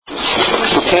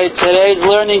Okay, today's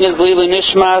learning is Lili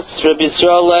Nishmas, Rabbi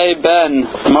Yisrael Leib Ben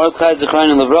Mordechai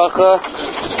Zechron Levracha,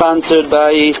 sponsored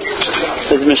by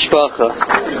his mishpacha.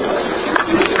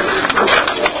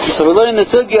 So we're learning the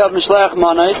sugya of Mishleach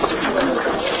Manos.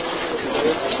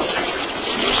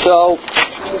 So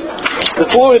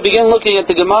before we begin looking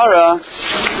at the Gemara,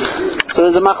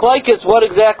 so there's a machlokes, what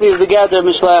exactly is the gather of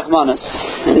Mishleach Manos?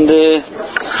 In the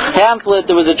pamphlet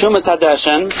there was a Trumas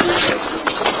Hadashan,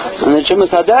 and the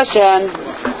Trumas Hadashan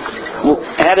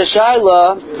had a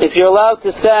shaila if you're allowed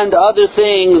to send other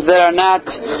things that are not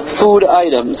food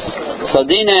items,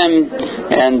 sadinim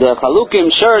and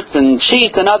chalukim, shirts and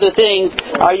sheets and other things,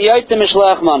 are you yaitze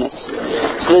Mishleach Manos?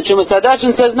 So the Trumas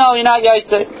Hadashan says no, you're not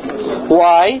yaitze.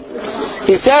 Why?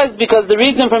 He says because the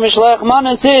reason for Mishleach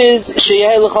Manos is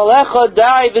sheyeh l'cholecha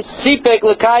dai v'sipek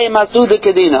l'kayim asuda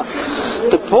kedina.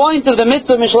 The point of the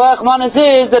mitzvah of Mishleach Manos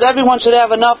is that everyone should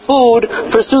have enough food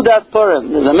for Sudas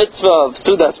Purim. There's a mitzvah of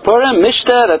Sudas Purim,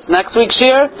 Mishta, that's next week's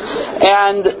year,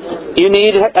 and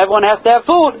everyone has to have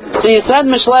food. So you send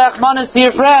Mishleach Manos to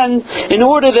your friend in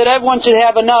order that everyone should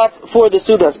have enough for the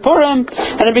Sudas Purim.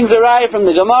 And it brings a raya from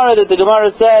the Gemara that the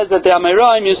Gemara says that the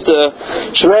Amoraim used to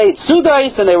trade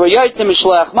Sudas and they were yaitze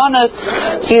Mishleach Manos.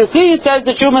 So you see, it says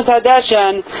the Trumas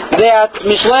Hadashan that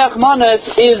Mishleach Manos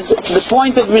is, the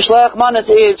point of Mishleach Manos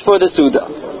is for the Suda.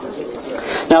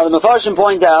 Now the Mefarshim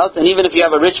point out, and even if you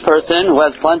have a rich person who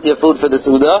has plenty of food for the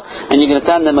Suda, and you're going to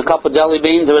send them a couple of jelly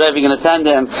beans or whatever you're going to send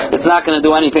them, it's not going to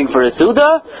do anything for a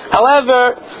Suda.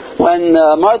 However, when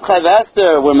Mordechai and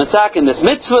Esther were masakin this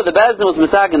mitzvah, the Bezdin was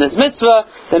masakin this mitzvah,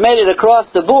 they made it across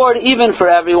the board, even for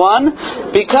everyone,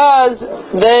 because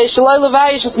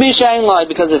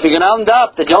because if you're going to end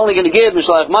up that you're only going to give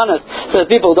Mishleach Manos to the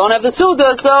people who don't have the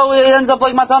Suda, so it ends up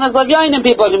like Matanas Lavyayin, and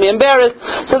people are going to be embarrassed.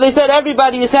 So they said,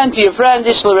 everybody you send to your friend,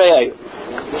 Ishlarei.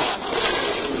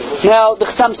 Now, the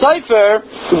Chassam Sofer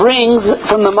brings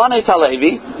from the Manos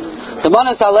Halevi. The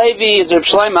Manos Halevi is Reb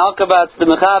Shlomo Alkabatz, the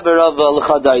Mechaber of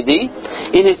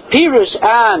L'Chadaidi, in his Pirush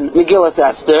on Megillas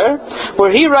Esther, where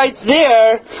he writes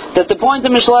there that the point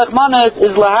of Mishleach Manos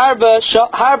is L'Harba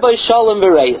Shalom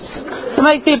V'Reis, to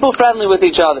make people friendly with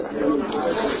each other.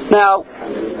 Now,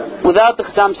 without the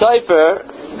Chassam Sofer,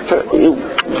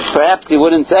 perhaps he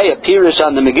wouldn't say a Pirush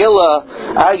on the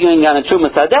Megillah, arguing on a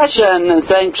Trumas Hadashan and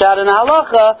saying Pshat and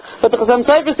Halacha, but the Chassam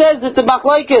Sofer says it's a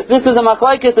machlokes. This is a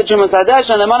machlokes, the Trumas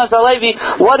Hadashan, the Manos Halevi.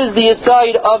 What is the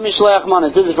aside of Mishleach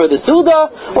Manos? Is it for the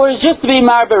Suda, or is it just to be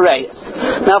Mar Bereis?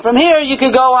 Now from here you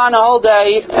could go on a whole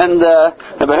day, and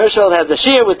Rabbi Herschel has a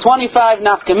shir with 25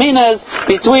 nafkaminas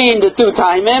between the two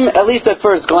taimim, at least at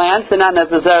first glance, and not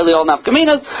necessarily all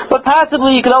nafkaminas, but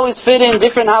possibly you could always fit in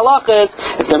different halachas,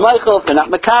 if they're Michael, if they're not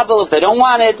Makabel, if they don't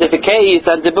want it, if a Kei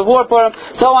sends it before Purim,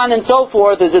 so on and so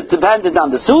forth. Is it dependent on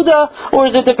the Suda, or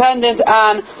is it dependent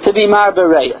on to be Mar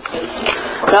Bereis?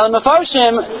 Now the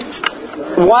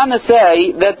Mefarshim want to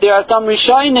say that there are some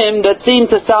Rishonim that seem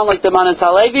to sound like the Manos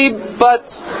Halevi, but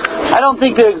I don't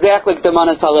think they're exactly like the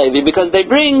Manos Halevi, because they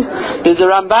bring, there's a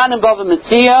Ramban in Bava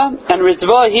Metzia and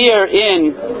Ritzvah here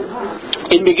in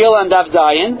Megillah and Daf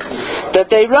Zayin, that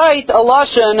they write a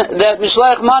lashon that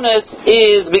Mishleach Manos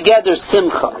is Begeder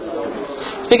Simcha.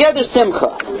 Begeder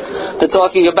Simcha. They're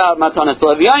talking about Matanas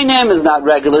Lavyayin is not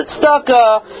regular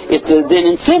tzedakah, it's a din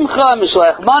in Simcha.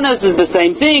 Mishleach Manos is the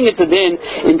same thing, it's a din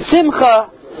in Simcha.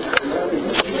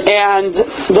 And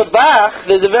the Bach,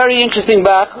 there's a very interesting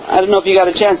Bach, I don't know if you got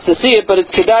a chance to see it, but it's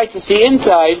kedai to see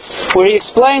inside, where he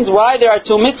explains why there are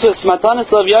two mitzvahs, Matanas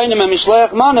Lavyayin and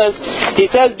Mishleach Manos. He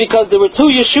says because there were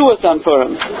two Yeshuas on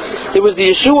Purim. There was the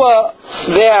Yeshua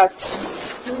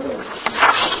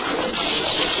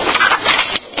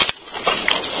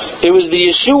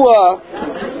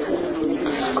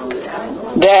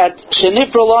that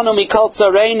Shenifra Lanu Mikol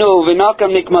Tzarenu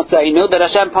V'Nakam Nikmaseinu, that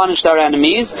Hashem punished our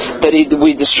enemies, that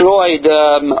we destroyed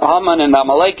Haman and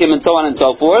Amalekim and so on and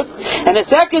so forth. And the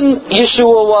second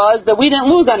Yeshua was that we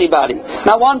didn't lose anybody.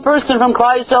 Not one person from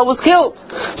Klal Yisrael was killed.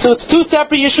 So it's two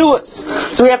separate Yeshuas.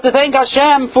 So we have to thank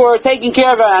Hashem for taking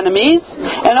care of our enemies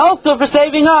and also for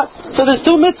saving us. So there's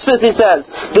two mitzvahs, he says.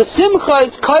 The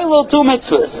Simcha is kailul two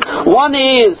mitzvahs. One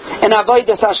is an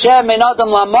Avodas Hashem en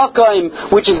Adam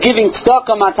Lamakim, which is giving tzedakah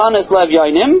Matanas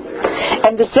Lavyayin,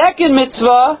 and the second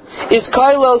mitzvah is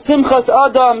kailul Simchas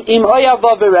Adam im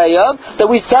Oyava V'Reyav, that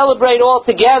we celebrate all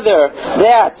together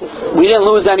that we didn't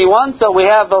lose anyone, so we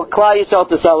have a Klal Yisrael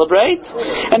to celebrate,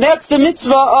 and that's the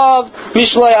mitzvah of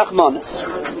Mishleach Manos.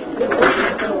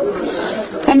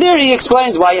 And there he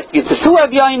explains why you have to give to 2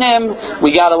 Evyonim.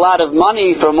 We got a lot of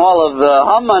money from all of the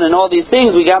Haman and all these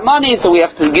things. We got money, so we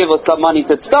have to give us some money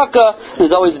to tzedakah.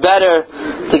 It's always better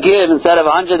to give, instead of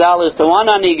 $100 to one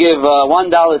ani, give $1 to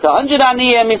 100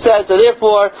 aniyim, he says. So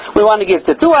therefore, we want to give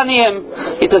to 2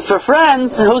 aniyim. He says, for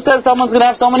friends, who says someone's going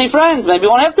to have so many friends? Maybe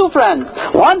you won't have 2 friends.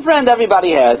 1 friend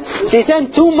everybody has. So he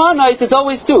sent 2 manais, it's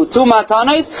always 2. 2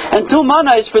 matanais and 2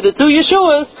 manais for the 2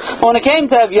 Yeshuas. When it came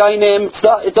to Evyonim,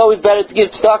 it's always better to give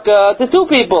tzedakah to 2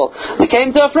 people. When it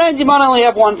came to a friend, you might only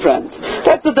have 1 friend.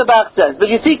 That's what the Bach says. But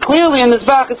you see clearly in this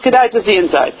Bach, it's kedai to see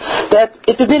inside, that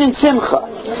it's a din in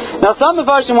Simcha. Now some of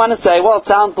us want to say, well, it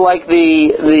sounds like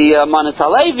the Manas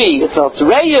Halevi, it's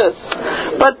Reyes,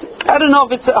 but I don't know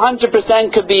if it's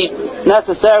 100% could be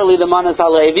necessarily the Manas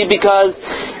Halevi, because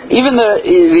even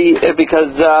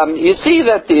you see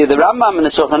that the Rambam and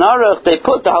the Shulchan Aruch, they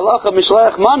put the halacha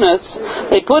Mishleach Manas,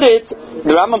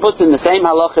 the Rambam puts in the same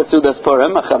halacha Sudas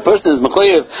Purim. A person is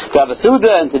mechuyev to have a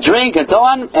Suda and to drink and so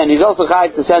on, and he's also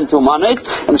chayav to send 2 manos.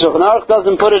 And the Shulchan Aruch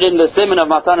doesn't put it in the siman of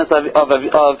matanas of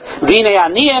Dinei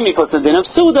Aniyim, he puts it in of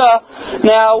Suda.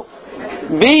 Now,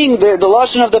 being the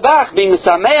lashon of the Bach, being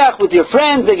misameach with your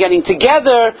friends, they're getting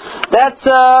together, that's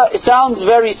it sounds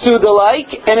very Suda-like,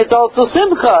 and it's also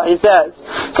Simcha, he says.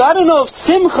 So I don't know if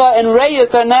Simcha and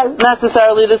Reyes are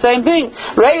necessarily the same thing.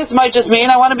 Reyes might just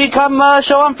mean I want to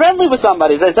show I'm friendly with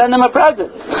somebody, so I send them a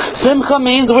present. Simcha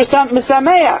means we're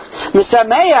misameach.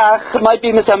 Misameach might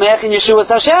be misameach in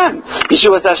Yeshuas Hashem.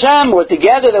 Yeshuas Hashem, we're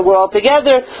together, that we're all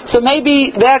together. So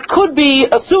maybe that could be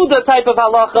a Suda type of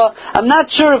halacha. I'm not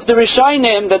sure if the Rishonim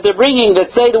that they're bringing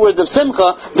that say the words of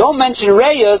Simcha, don't mention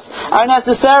Reyes, are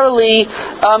necessarily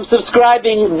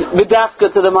subscribing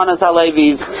b'dafka to the Manas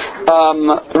Halevi's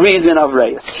reason of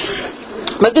Reyes.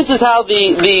 But this is how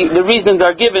the reasons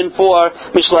are given for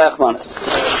Mishleach Manas.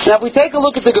 Now if we take a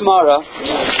look at the Gemara,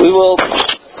 we will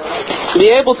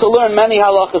be able to learn many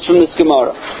halachas from this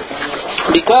Gemara.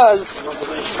 Because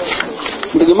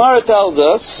the Gemara tells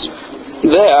us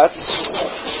that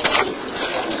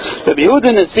Rabbi Yehuda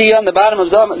Nasiya on the bottom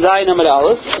of Zayin Amud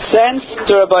Aleph sent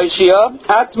to Rabbi Shia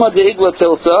Atma de Igla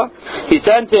Tilsa. He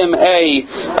sent him a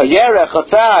yerech, a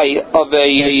thigh of a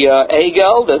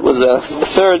egel that was a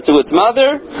third to its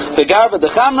mother, the garba de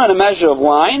chamra, and a measure of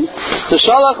wine. So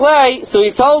Shalach Lei, so he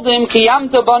told him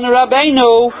Kiyamta Banu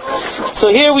Rabbeinu.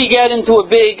 So here we get into a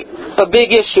big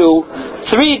issue.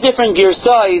 3 different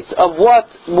girsais of what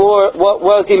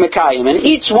was he Mekayim, and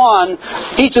each one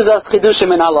teaches us chidushim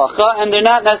in halacha, and they're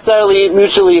not necessarily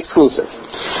mutually exclusive.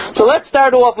 So let's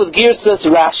start off with girsas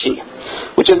Rashi,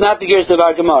 which is not the girs of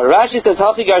our Gemara. Rashi says,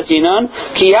 Hachi Garzinon,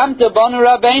 Kiyamta Banu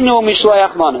Rabbeinu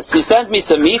Mishleach Manas. He sent me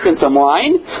some meat and some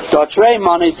wine, Dotrei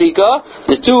Manisika,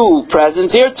 the 2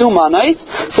 presents here, 2 manas,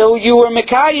 so you were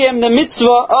Mekayim the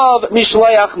mitzvah of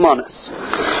Mishleach Manas.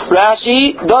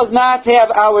 Rashi does not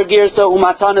have our girsa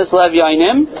umatanas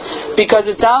levyainim, because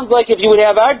it sounds like if you would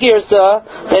have our girsa,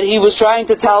 that he was trying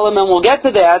to tell him, and we'll get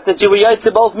to that you were yait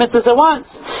to both mitzvahs at once.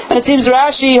 And it seems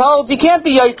Rashi holds you can't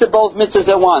be yait to both mitzvahs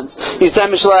at once. You say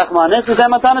Mishleach Manas, you say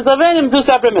matanas levyainim, 2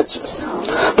 separate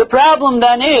mitzvahs. The problem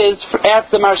then is,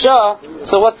 ask the Marsha,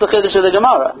 so what's the chiddush of the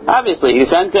Gemara? Obviously, he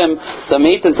sent him some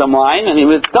meat and some wine, and he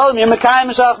was telling him, you're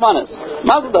Mekayim Mishleach Manas.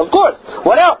 Mazel tov, of course.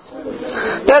 What else?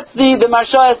 That's the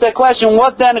Marsha asked that question.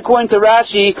 What then, according to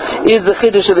Rashi, is the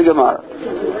chiddush of the Gemara?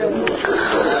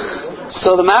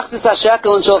 So the Machzis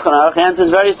HaShekel in Shulchan Aruch answers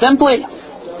very simply.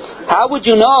 How would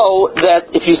you know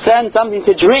that if you send something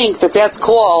to drink, that's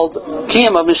called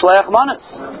Kiyam of Mishleach Manas?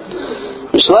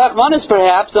 Mishleach Manas,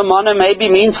 perhaps, the mana maybe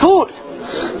means food.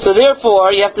 So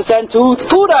therefore, you have to send 2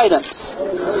 food items.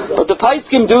 But the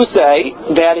Paiskim do say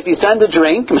that if you send a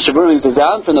drink, Mr. brings this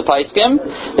down from the Paiskim,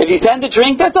 if you send a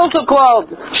drink, that's also called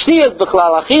Shtiyas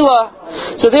B'chlal Achila.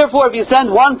 So therefore, if you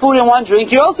send 1 food and 1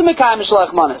 drink, you're also Mekayim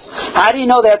Mishleach Manas. How do you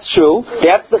know that's true?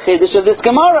 That's the chiddush of this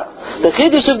Gemara. The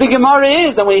chiddush of the Gemara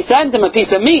is that when he sent him a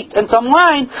piece of meat and some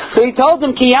wine, so he told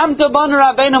him, Kiyamta Banu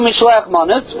Rabbeinu Mishleach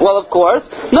Manas. Well, of course.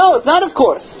 No, it's not of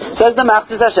course. Says the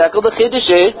Machzis HaShekel, the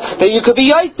chiddush is that you could be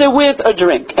yaitzer with a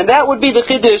drink. And that would be the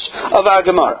chiddush of our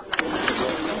Gemara.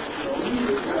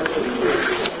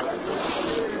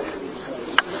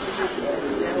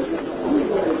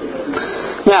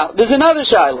 Now, there's another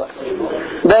shaila.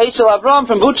 The Eichel Avram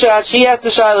from Butchach, he asks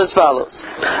the shaila as follows.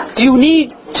 Do you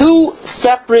need 2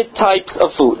 separate types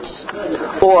of foods?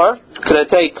 Or, could I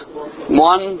take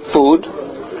 1 food,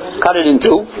 cut it in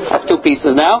 2, I have 2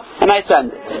 pieces now, and I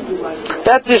send it?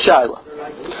 That's your shaila.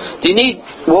 Do you need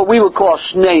what we would call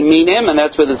shnei minim, and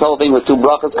that's where this whole thing with two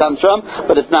brachas comes from,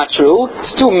 but it's not true.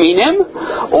 It's two minim,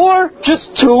 or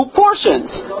just two portions.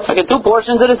 I get two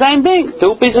portions of the same thing.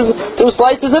 Two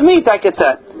slices of meat I could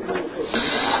set.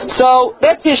 So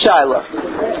that's your shaila.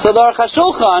 So the Aruch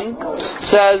HaShulchan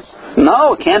says,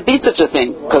 no, it can't be such a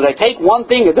thing, because I take one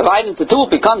thing and divide it into two,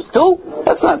 it becomes two.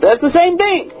 That's the same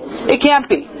thing. It can't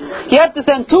be. You have to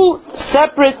send two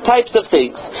separate types of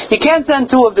things. You can't send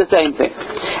two of the same thing.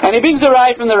 And he brings a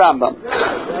raya from the Rambam,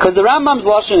 because the Rambam's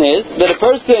lashon is that a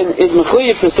person is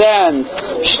mechuyev to send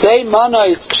shtei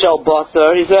manos shel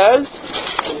basar. He says,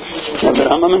 have the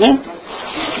Rambam in here?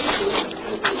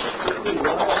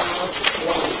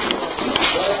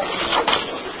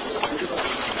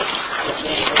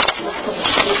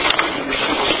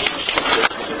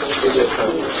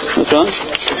 Which one?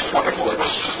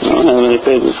 I don't have any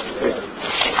pages.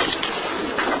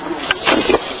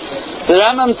 So the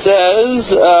Rambam says,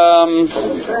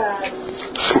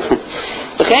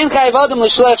 "V'chein chayav adam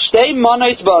l'shlech shtei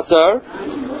manos basar,"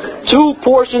 two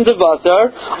portions of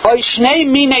basar, or shnei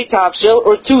minei tavshil,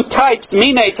 or two types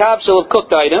minei tavshil of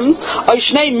cooked items, or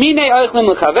shnei minei oichlim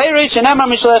l'chaveirei shenemar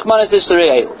mishlech manos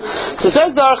yisrael. So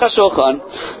says the Aruch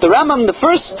HaShulchan, the Rambam, the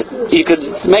first, you could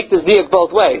make this diak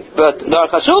both ways, but the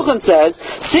Aruch HaShulchan says,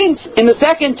 since in the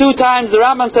second two times the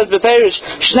Rambam says beferish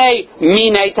shnei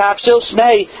minei tavshil,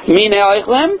 shnei minei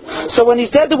oichlim, so when he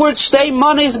said the word shnei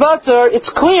manos basar, it's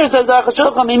clear, says the Aruch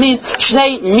HaShulchan, he means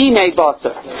shnei minei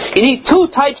basar. You need two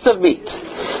types of meat.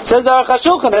 Says the Aruch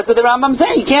HaShulchan, that's what the Rambam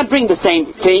saying. You can't bring the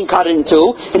same thing cut in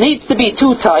two. It needs to be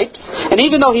two types. And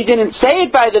even though he didn't say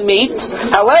it by the meat,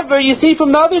 however, you see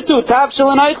from the other two,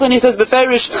 Tavshil and Eichlin, he says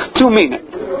beferish two minim.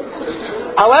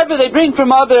 However, they bring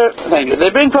from other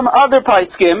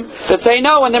paiskim that say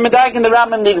no, and they're medayik in the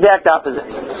Rambam the exact opposite.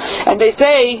 And they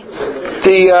say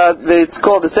it's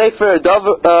called the Sefer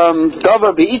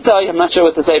Dover Be'itai. I'm not sure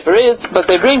what the Sefer is, but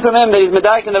they bring from him that he's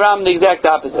medayik in the Rambam the exact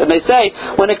opposite. And they say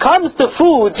when it comes to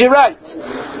foods, you're right.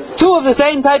 Two of the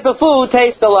same type of food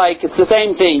taste alike. It's the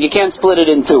same thing. You can't split it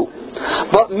in two.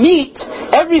 But meat,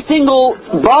 every single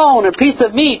bone or piece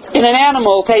of meat in an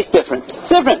animal tastes different. It's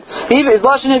different. His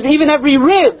lashon is even every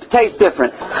rib tastes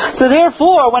different. So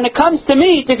therefore, when it comes to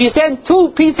meat, if you send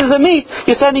two pieces of meat,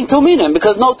 you're sending two minim,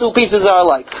 because no two pieces are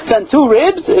alike. Send two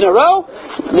ribs in a row,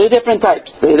 they're different types.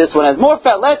 This one has more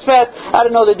fat, less fat, I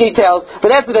don't know the details,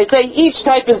 but that's what they say, each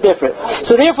type is different.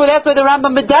 So therefore, that's why the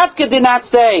Rambam Bedavka did not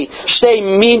say shtei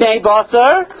minei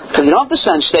basar, because you don't have to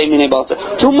send shtei minei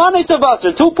basar. Two manos of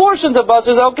basar, two portions of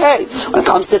basar is okay. When it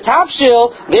comes to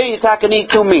tavshil, there you need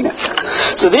two minim.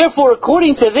 So therefore,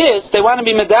 according to this, they want to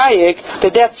be medayik the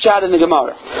death shot in the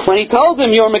Gemara. When he told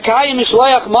them you're mekayim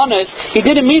mishloach manos, he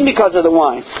didn't mean because of the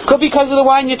wine. Could be because of the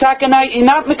wine you're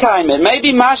not mekayim it.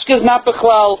 Maybe mashka is not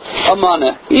bechlal a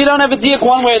mana. You don't have a diak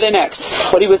one way or the next.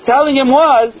 What he was telling him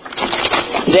was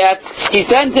that he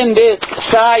sent him this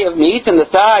thigh of meat, and the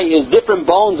thigh is different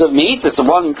bones of meat. It's a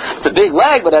big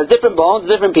leg, but has different bones,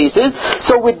 different pieces.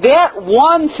 So with that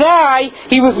one thigh,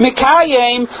 he was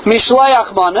mikayim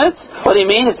mishloach manos. What do you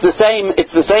mean? It's the same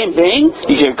thing.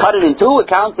 You can cut it in two. It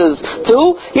counts as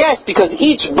two. Yes, because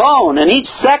each bone and each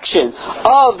section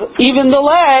of even the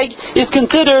leg is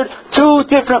considered two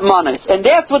different manos, and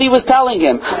that's what he was telling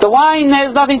him. The wine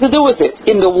has nothing to do with it.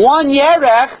 In the one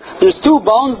yerech, there's two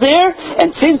bones there,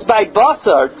 and since by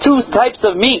basar, two types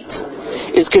of meat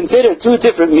is considered two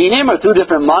different minim or two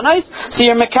different manos, so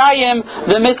you're mekayim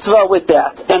the mitzvah with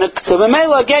that. And so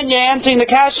Mamela, again, you're answering the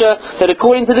kasha that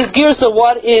according to this girsa,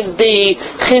 what is the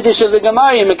chiddush of the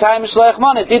Gemara? Mekayim shleich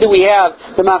manos. Either we have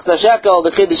the mafta shekel,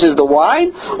 the chiddush is the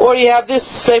wine, or you have this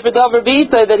Sefer Dover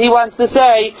Beita that he wants to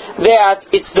say that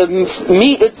it's the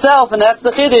meat itself, and that's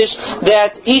the chiddush,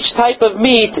 that each type of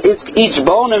meat, each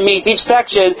bone of meat, each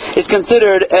section is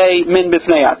considered a min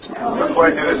b'fnei atzma.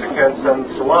 Why do this against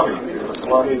salami?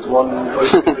 Salami is one.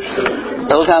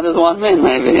 It'll count as one min,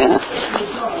 maybe, yeah.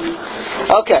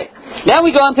 Okay, now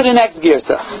we go on to the next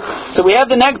girsa. So we have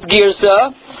the next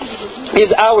girsa, is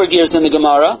our girsa in the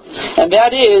Gemara, and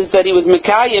that is that he was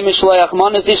mekayim mishloach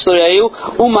manos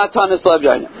yishloreu umatanis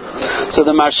l'avjayim. So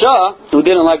the Marsha, who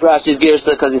didn't like Rashi's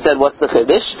girsa because he said, what's the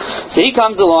chiddush? So he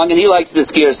comes along and he likes this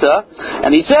girsa,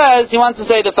 and he says, he wants to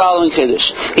say the following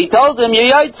chiddush. He told him, you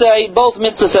might say both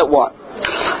mitzvahs at one.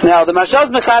 Now, the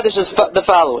Marsha's Mechadish is the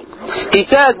following. He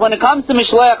says, when it comes to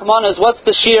Mishloach Manos, what's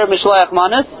the shear Mishloach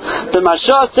Manos? The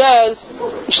Marsha says,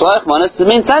 Mishloach Manos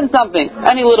means send something,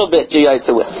 any little bit you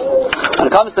yaitza with. When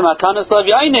it comes to Matanas Lav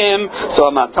Yainim, so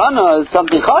a Matana is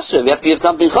something chashuv. You have to give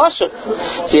something chashuv.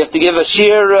 So you have to give a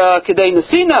shear Kedei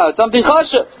Nesina, something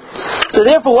chashuv. So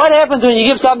therefore, what happens when you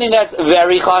give something that's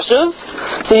very chashuv?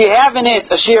 So you have in it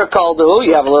a shir kaldu,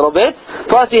 you have a little bit,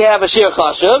 plus you have a shir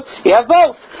chashuv, you have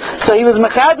both. So he was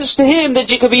mechadish to him that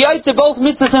you could be yaitze both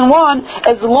mitzvahs in one,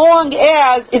 as long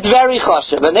as it's very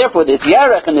chashuv. And therefore this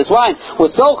yerech and this wine was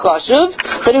so chashuv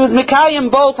that he was mekayim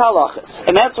both halachas.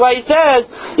 And that's why he says,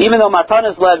 even though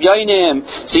matanas lev yoinim,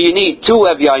 so you need two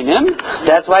lev yoinim,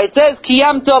 that's why it says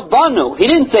kiyamta banu. He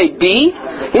didn't say B.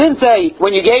 He didn't say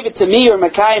when you gave it to me you're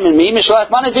mekayim and me. Mishlach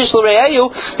manas ishlu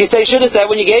re'eyu. He should have said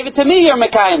when you gave it to me you're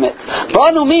mekayim it.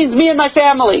 Banu means me and my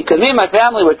family, because me and my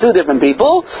family were two different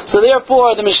people. So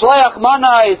therefore the Mishleach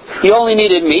Manais, you only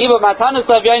needed me, but Matanas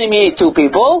Lev Yonim, you need two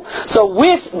people. So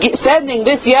with sending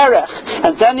this Yerech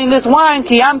and sending this wine,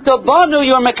 Kiyamto Banu,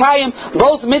 you're Mekayim,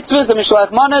 both mitzvahs, the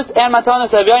Mishleach Manas and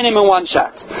Matanas Lev Yonim in one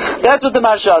shot. That's what the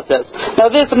Maharsha says.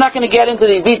 Now this, I'm not going to get into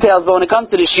these details, but when it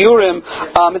comes to the Shiurim,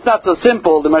 it's not so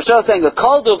simple. The Maharsha is saying a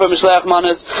Kaldu for Mishleach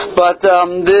Manas, but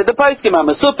the Paiskim are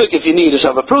Masupik if you need a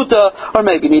Shavapruta, or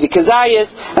maybe you need a Kazayas,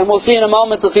 and we'll see in a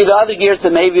moment to feed the other gears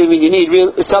that maybe you need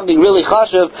something really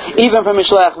chashuv, even from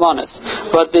Mishleach Manas.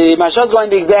 But the Maharsha is going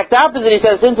the exact opposite. He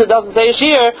says, since it doesn't say a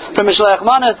shir, from Mishleach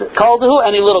Manas, kalduhu,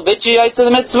 any little bit you to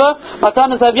the mitzvah,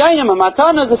 matanas havyayim, and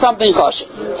matanas is something chashuv.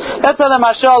 That's how the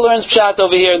Maharsha learns pshat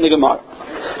over here in the Gemara.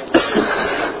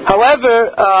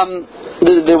 However,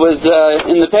 there was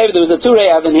in the paper there was a Turei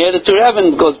Evan here. The Turei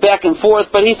Evan goes back and forth,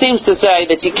 but he seems to say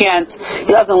that he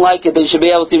doesn't like it. That you should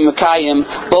be able to Mekayim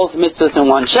both mitzvahs in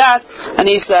one shot, and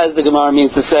he says the Gemara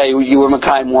means to say you were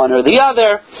Mekayim one or the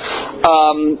other.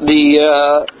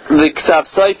 The Ksav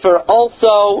Sofer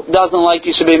also doesn't like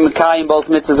you should be Mekayim both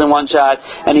mitzvahs in one shot,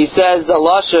 and he says a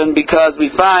lashon because we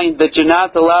find that you're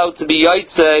not allowed to be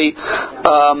yaitze.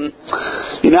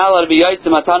 You're not allowed to be yaitze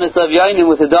matanis lev yainim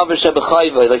with a davar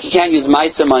shebechayva. Like you can't use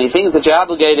Maisa money, things that you're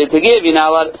obligated to give, you're not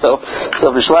allowed. So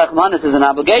V'shlech Manas is an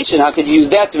obligation. How could you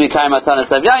use that to Mekayim Matanas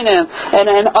Havyayim?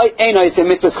 And Eino say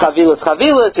mitzvahs chavilas.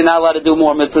 You're not allowed to do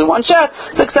more mitzvahs in one shot.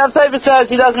 The Ksav Sofer says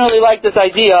he doesn't really like this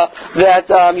idea that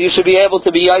you should be able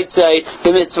to be yaitze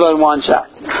the mitzvah in one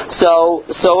shot. So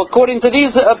according to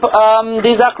these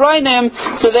Akrainim,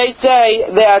 so they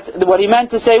say that what he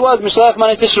meant to say was Mishlech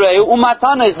Manas Yishreu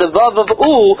Umatana is the vav of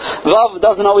u. Vav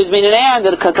doesn't always mean an and;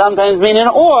 it can sometimes mean an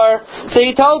or. So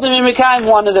he told him in Mekayim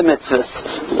one of the mitzvahs.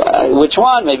 Which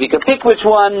one? Maybe he could pick which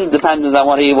one, depending on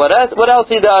what else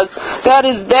he does.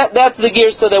 That's the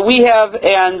gear so that we have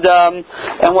and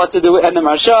what to do, and the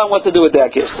Maharsha and what to do with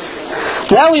that gear.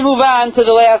 Now we move on to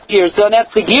the last gear, so and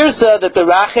that's the girsa that the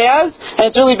Rach has, and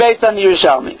it's really based on the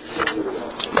Yerushalmi.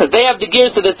 Because they have the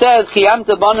girsa that says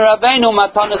Kiyamta Ban Rabbeinu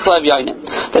Matanas Lev Yonim,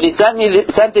 that he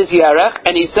sent this Yerech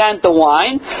and he sent the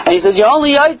wine, and he says you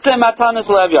only yaitze Matanas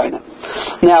Lev Yonim.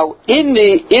 Now in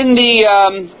the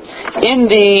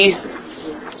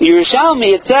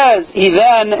Yerushalmi it says he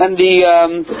then, and the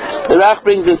Rach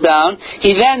brings this down,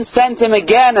 he then sent him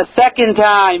again a second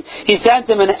time. He sent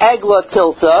him an egla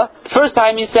tilsa. First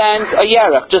time he sent a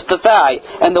yerech, just the thigh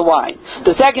and the wine.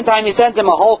 The second time he sent him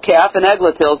a whole calf, an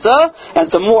egla tilsa,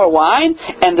 and some more wine.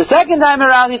 And the second time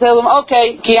around he told him,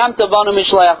 okay, kiyamta banu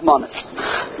mishleach manas.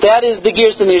 That is the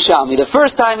girs in the Yerushalmi. The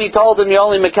first time he told him you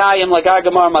only mekayim like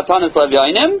Argamar matanis lev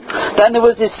yoinim. Then there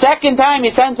was his second time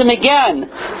he sent him again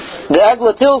the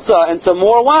egla tilsa and some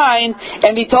more wine,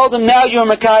 and he told him now you're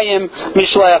mekayim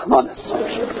mishleach manas.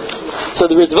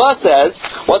 So the Ritva says,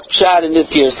 what's pshat in this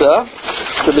girsa?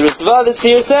 So the Ritva that's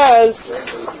here says,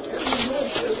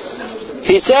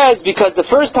 he says because the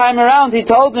first time around he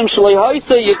told him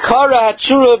shleihoisa yikara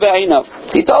hatshura be'einav.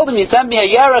 He told him, he sent me a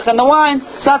yerech and the wine.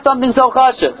 It's not something so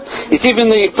chashuv. You see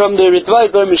from the Ritva,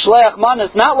 the Mishleach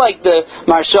Manas, not like the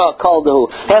Maharsha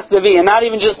Kaldahu. Has to be, and not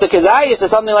even just the Kazayas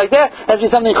or something like that. Has to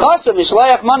be something chashuv.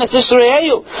 Mishleach Manas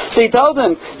Yisraeyu. So he told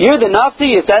him, you're the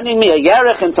Nasi, you're sending me a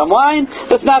yerech and some wine.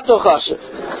 That's not so chashuv.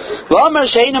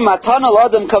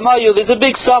 There's a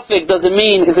big suffix. Does it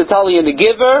mean, is it telling you the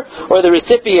giver or the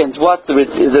recipient? What the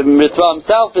Ritva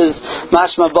himself is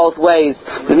mashma both ways.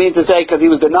 It means to say, because he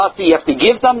was the Nasi, you have to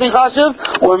give something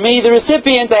chashuv, or me, the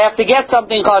recipient, I have to get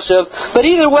something chashuv. But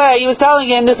either way, he was telling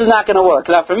him, this is not going to work.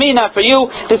 Not for me, not for you,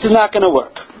 this is not going to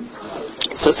work.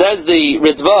 So says the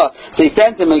Ritva, so he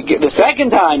sent him the second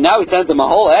time, now he sent him a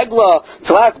whole egla,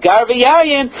 tlas garva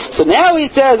yayin, so now he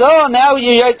says, now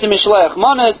you yaitz mishleach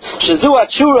manas, shazu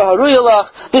atshura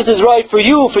haruyalach, this is right for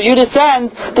you to send,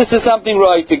 this is something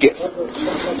right to give.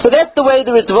 So that's the way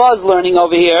the Ritva is learning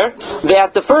over here,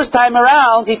 that the first time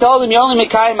around, he told him, you only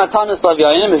mekayim matanas lav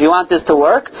yayin, if you want this to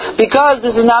work, because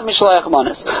this is not mishleach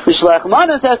manas. Mishleach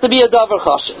manas has to be a davar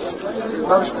chashuv.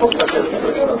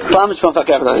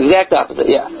 Exact opposite,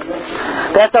 yeah.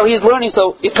 That's how he's learning.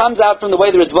 So it comes out from the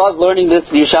way the Ritva is learning this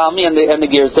Yerushalmi and the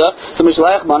Girsa. So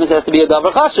Mishleach Manas has to be a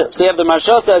Davar Chashiv. So you have the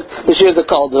Marsha says the Shir is a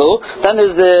Kaldu. Then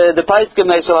there's the Paiskim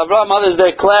Neshel Avraham. Others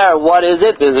declare what is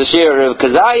it? There's a Shir of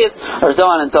Kazayas or so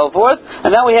on and so forth.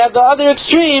 And then we have the other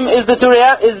extreme is the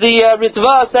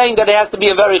Ritva saying that it has to be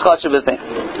a very Chashiv thing.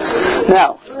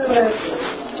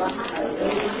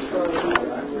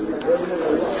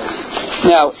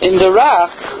 Now, in the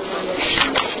Rach,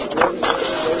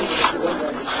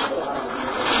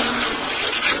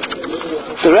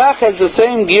 the Rach has the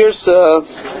same Girsa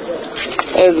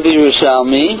as the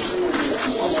Yerushalmi,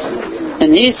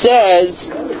 and he says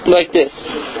like this.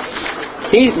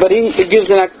 He gives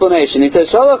an explanation. He says,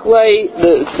 Shalach lei,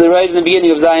 the right in the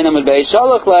beginning of Zayin Amud Beis,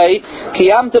 Shalach lei,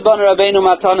 Kiyamta ban Rabbeinu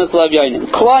matanas lav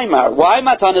yainim. Klaimar, why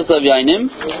matanas lav yainim?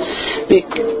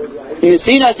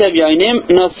 Nesinas lav yainim,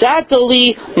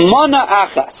 nosatali mana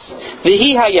achas,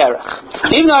 v'hi hayerach.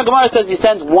 Even though Gemara says he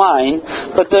sends wine,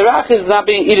 but the Rach is not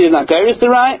being, either he's not curious the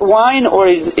wine, or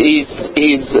he's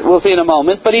we'll see in a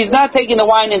moment, but he's not taking the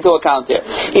wine into account here.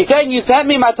 He's saying, you sent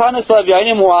me matanas lav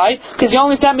yainim, why? Because you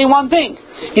only sent me one thing.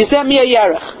 You sent me a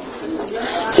yerach.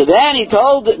 So then he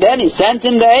sent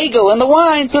him the egel and the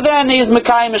wine, so then he's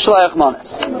Mekayim Mishleach Manas.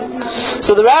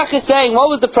 So the Rach is saying, what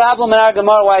was the problem in our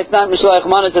Gemara why it's not Mishleach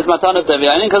Manas, it's Matanas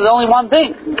Avyanim? Because there's only one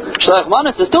thing. Mishleach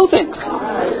Manas is two things.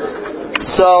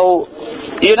 So,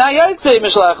 you're not Yaitse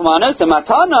Mishleach Manas, and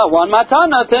one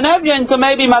Matana, to Nevyan, so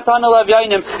maybe Matana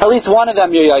Levyanim, at least one of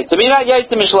them you're Yaitse. But you're not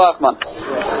Yaitse Mishleach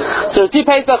Manas. So, Tzvi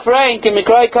Pesach Frank in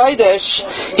Mikrai Kodesh,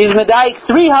 he's Medaik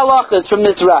 3 halachas from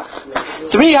this Rach.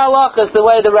 3 halachas the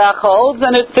way the Rach holds,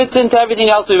 and it fits into everything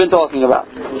else we've been talking about.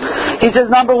 He says,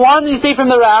 number 1, you see from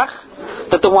the Rach,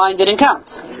 that the wine didn't count.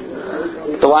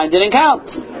 The wine didn't count.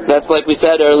 That's like we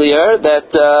said earlier,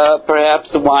 that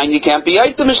perhaps the wine you can't be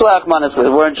Yaitse Mishleach Manas with.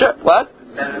 We weren't sure. What?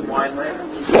 Send him wine later?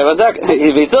 Yeah, we'll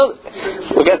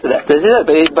get to that.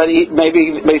 But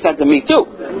he sent to me too.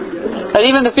 And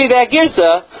even the feedback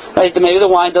Girsa, right, maybe the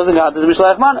wine doesn't count as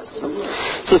Mishleach Manas.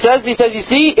 So he says, you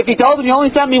see, if he told him you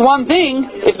only sent me one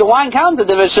thing, if the wine counted,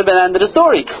 then it should have been the end of the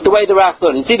story. The way the Rach's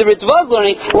learning. See, the Ritva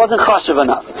learning wasn't chashiv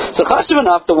enough. So chashiv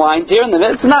enough, the wine's here in the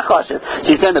middle, it's not chashiv.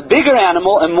 So you send a bigger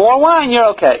animal and more wine,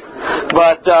 you're okay.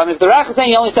 But if the Rach is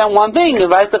saying you only send one thing, the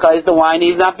wine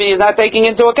he's not taking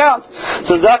into account.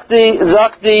 So Tzvi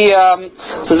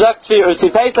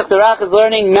Pesach, the Rach is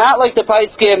learning not like the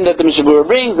Paiskim that the Mishabura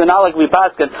brings, and not like we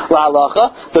paskin la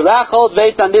halacha. The Rach holds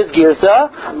based on this girsa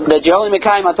that you only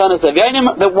mekayim matanas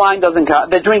avyanim, the wine doesn't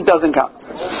count, the drink doesn't count.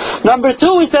 Number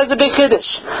 2, he says a big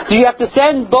chiddush. Do you have to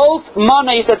send both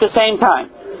manos at the same time?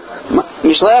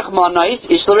 Mishleach manos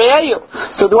ish l're'eyu.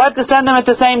 So do I have to send them at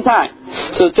the same time?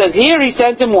 So it says here he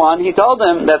sent him one. He told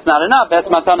him that's not enough. That's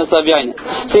matanas avyanim.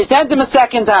 So he sent him a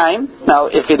second time. Now,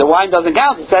 if the wine doesn't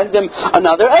count, he sends him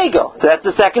another egel. So that's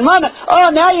the second mana. Oh,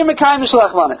 now you're mekayim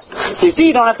mishleach manos. So you see,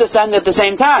 you don't have to send it at the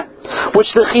same time. Which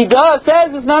the Chidah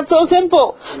says is not so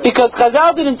simple. Because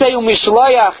Chazal didn't say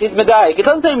Mishloach, he's medayik. It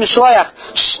doesn't say Mishloach,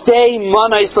 Shtei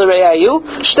manos l're'eyu.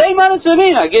 Shtei manos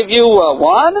v'min. I give you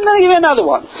one, and then I give you another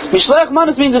one. Mishloach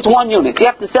manos means it's one unit. You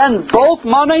have to send both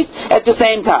manos at the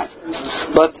same time.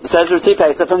 But says Tzvi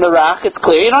Pesach from the Rach, it's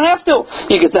clear you don't have to.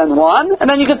 You can send one, and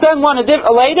then you can send one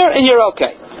later, and you're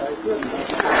okay.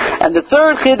 And the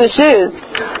third chiddush is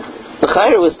the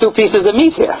Chayr was 2 pieces of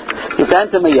meat here. He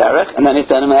sent him a yerech, and then he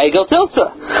sent him an egel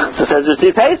tilsa. So says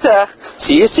Tzvi Pesach, so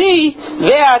you see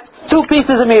that 2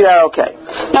 pieces of meat are okay.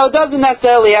 Now it doesn't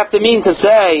necessarily have to mean to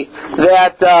say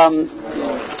that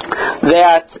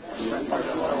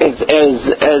as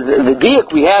the diuk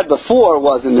we had before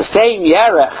was in the same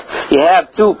yerech, you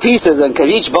have 2 pieces and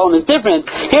each bone is different.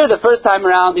 Here the first time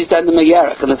around he sent him a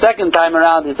yerech, and the second time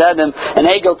around he sent him an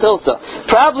egel tilsa.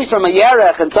 Probably from a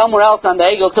yerech and somewhere else on the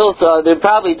egel tilsa, there are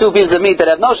probably 2 pieces of meat that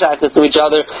have no shaykhs to each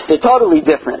other. They're totally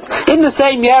different. In the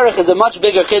same yerech is a much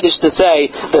bigger chiddush to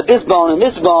say that this bone and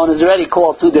this bone is already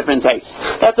called 2 different tastes.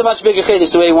 That's a much bigger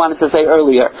chiddush the way he wanted to say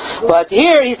earlier. But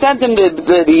here he sent him the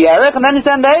yerech, and then he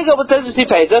sent the egel, but says Tzvi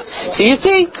Pesach. So you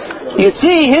see,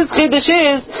 his chiddush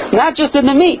is not just in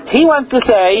the meat. He wants to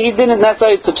say he didn't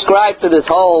necessarily subscribe to this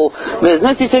whole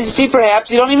business. He says, you see,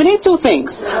 perhaps you don't even need 2 things.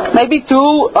 Maybe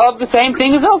 2 of the same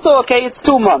thing is also okay. It's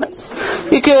 2 manas.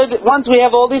 You could, once we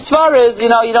have all these svaras, you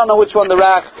don't know which one the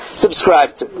Rach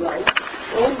subscribed to.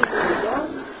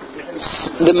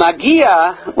 The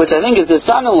Magia, which I think is his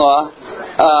son-in-law,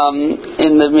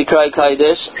 in the Mikrai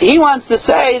Kodesh, he wants to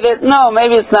say that no,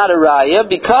 maybe it's not a raya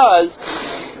because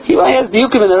He has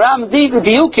diukim in the Ram,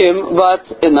 diukim, but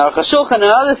in the Aruch HaShulchan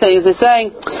and other things, they're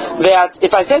saying that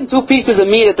if I send 2 pieces of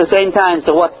meat at the same time,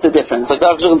 so what's the difference? Like the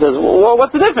Aruch HaShulchan says, well,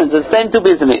 what's the difference? It's the same 2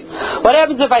 pieces of meat. What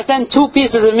happens if I send 2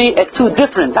 pieces of meat at 2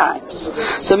 different times?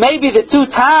 So maybe the 2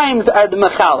 times are the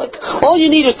mechalik. All you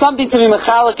need is something to be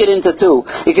mechalik it into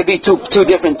 2. It could be two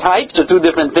different types or 2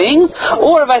 different things.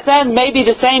 Or if I send maybe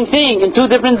the same thing in 2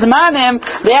 different zmanim,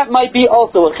 that might be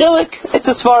also a chilik. It's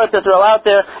a svara to throw out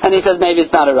there, and he says maybe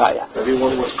it's not a raya. Maybe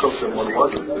one was cooked and one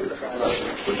wasn't.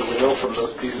 But do we know from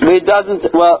those pieces? It doesn't.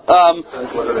 Well,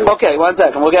 okay, 1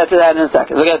 second. We'll get to that in a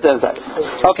second.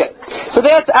 Okay, so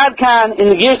that's Adkan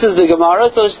in the Girsas of the Gemara.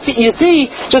 So you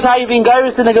see just how you've been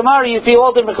Girs in the Gemara. You see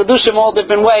all different chedushim, all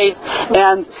different ways,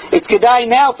 and it's kedai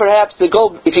now perhaps to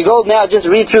go. If you go now, just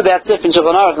read through that sif in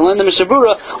Shulchan Aruch and learn the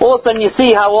Mishabura. All of a sudden you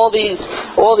see how all these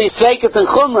sveikas and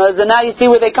chumras, and now you see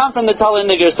where they come from. The Tala in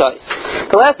the Girsais.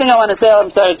 The last thing I want to say, I'm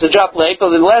sorry, it's a drop late,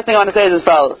 but the last thing I want to say is as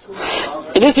follows.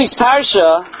 In this week's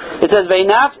parsha, it says,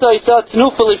 "Veinafto isat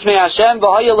tznufa lifnei Hashem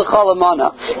v'haya l'chal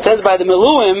amana." It says by the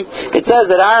Meluim, it says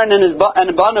that Aaron and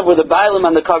Banav were the Bailim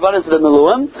and the Karbanis of the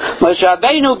Meluim. Moshe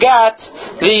Rabbeinu got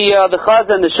the Chaz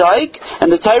and the Shaik,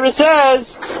 and the Torah says,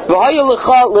 "V'haya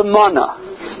l'chal l'mana."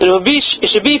 It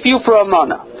should be for you for a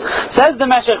mana. Says the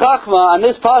Meshech Chachma on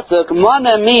this pasuk,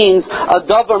 mana means a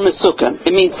davar mesukan.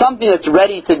 It means something that's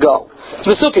ready to go. It's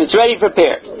mesukan, it's ready,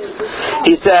 prepared.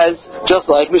 He says, just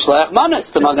like Mishleach Manas.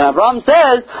 The Magen Avraham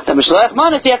says that Mishleach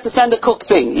Manas, you have to send a cooked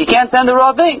thing. You can't send a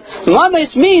raw thing.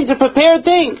 Manas means a prepared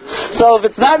thing. So if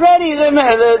it's not ready, the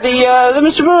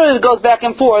Mishabura goes back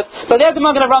and forth. But there the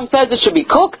Magen Avraham says it should be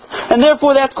cooked, and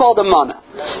therefore that's called a mana.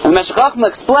 And Meshech Chachma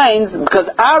explains, because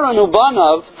Aaron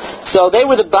Ubanav, so they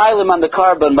were the Bailim on the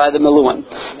carbon by the Meluim.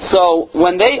 So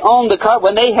when they owned the carbon,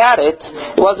 when they had it,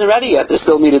 it wasn't ready yet. It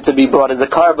still needed to be brought as a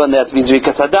carbon. There had to be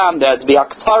Zrikas Adam, there had to be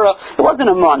Aktara. It wasn't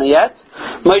a mana yet.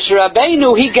 Moshe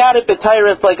Rabbeinu, he got it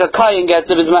b'tyrus like a Kayin gets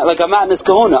it, like a Matnas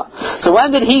Kahuna. So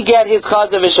when did he get his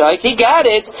Chaz of Ishayk? He got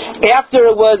it after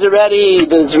it was already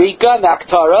the Zrika, the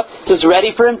Aktara, just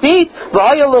ready for him to eat.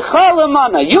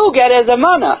 You get it as a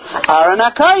mana. Aaron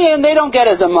Akayin, they don't get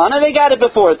it as a mana, they got it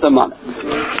before it's a mana.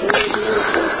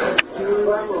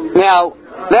 Now,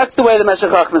 that's the way the Meshech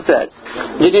Chachma says.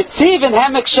 The Nitziv in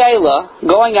Hemek Sheila,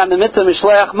 going on the mitzvah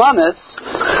Mishleach Manas,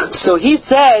 so he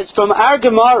says from our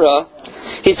Gemara,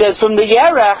 he says from the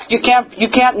Yerach you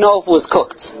can't know if it was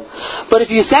cooked. But if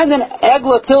you send an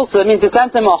egla tilsa, it means to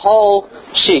send him a whole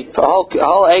sheep, a whole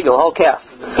egel, a whole calf.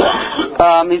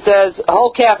 He says a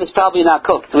whole calf is probably not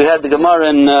cooked. We had the Gemara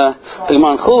in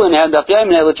Chulin, and Daf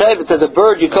Yomi it says a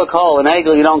bird you cook whole, an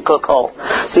egel you don't cook whole.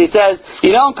 So he says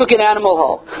you don't cook an animal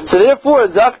whole. So therefore,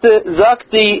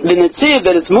 Zakti the Netziv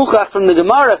that it's muchach from the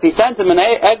Gemara. If he sent him an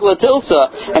egla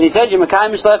tilsa and he said you're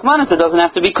Mekayim Mishleach Manas, it doesn't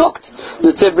have to be cooked.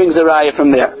 The Netziv brings a raya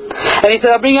from there, and he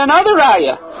said I'll bring you another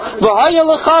raya. V'haya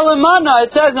l'chal mana.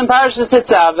 It says in Parashas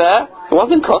Tetzaveh, it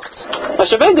wasn't cooked.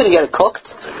 Moshe Rabbeinu didn't get it cooked.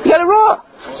 He got it raw.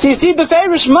 So you see,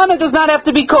 beferish mana does not have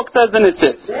to be cooked, says the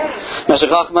Nitziv. Meshech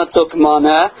Chachma took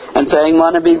mana and saying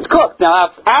mana means cooked. Now,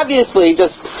 obviously,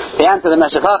 just to answer the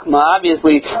Meshech Chachma,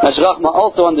 obviously Meshech Chachma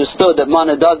also understood that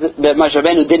that Moshe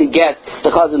Rabbeinu didn't get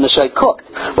the chaz and the shay cooked.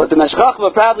 What the Meshech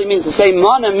Chachma probably means to say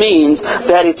mana means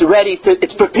that it's ready,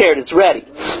 it's prepared, it's ready.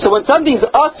 So when something's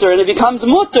usher and it becomes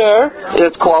mutter,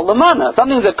 it's called the mana.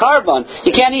 Something's a carbon,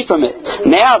 you can't eat from it.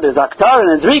 Now there's aktar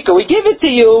and zrika, we give it to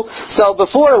you. So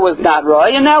before it was not raw,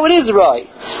 and now it is raw.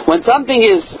 When something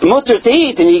is mutter to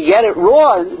eat and you get it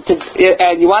raw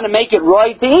and you want to make it raw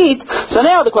to eat, so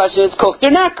now the question is cooked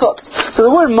or not cooked. So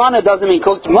the word mana doesn't mean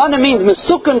cooked. Mana means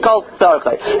mesukan kol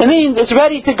tzarchai. It means it's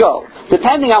ready to go,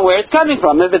 depending on where it's coming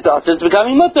from. If it's usher, it's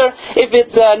becoming mutter. If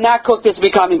it's not cooked, it's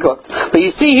becoming cooked. But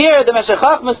you see here, the Meshech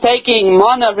Chachma is taking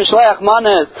mana of Mishleach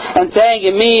Manas and saying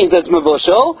it means it's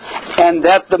mevushal, and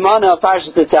that's the mana of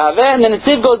Parashat Tetzaveh. And then the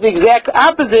Nitziv goes the exact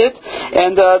opposite,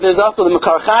 and there's also the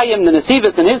Makar Chayim, the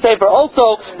Nesivus in his sefer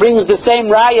also brings the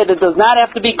same raya that does not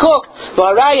have to be cooked.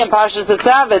 But raya in Parashas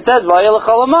Tetzaveh, it says v'haya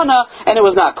l'chal mana, and it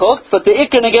was not cooked. But the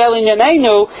Ikar Negel in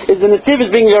Yaneinu is the Nitziv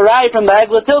is bringing a raya from the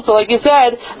Egla Tilsa, like you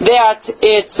said, that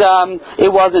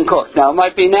it wasn't cooked. Now it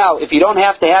might be now if you don't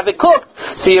have to have it cooked.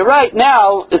 So you're right.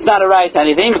 Now it's not a raya to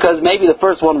anything because maybe the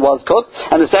first one was cooked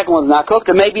and the second one's not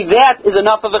cooked, and maybe that is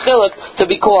enough of a chiluk to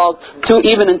be called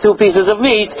even in 2 pieces of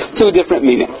meat, 2 different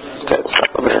meanings. Okay, let's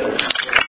stop over here.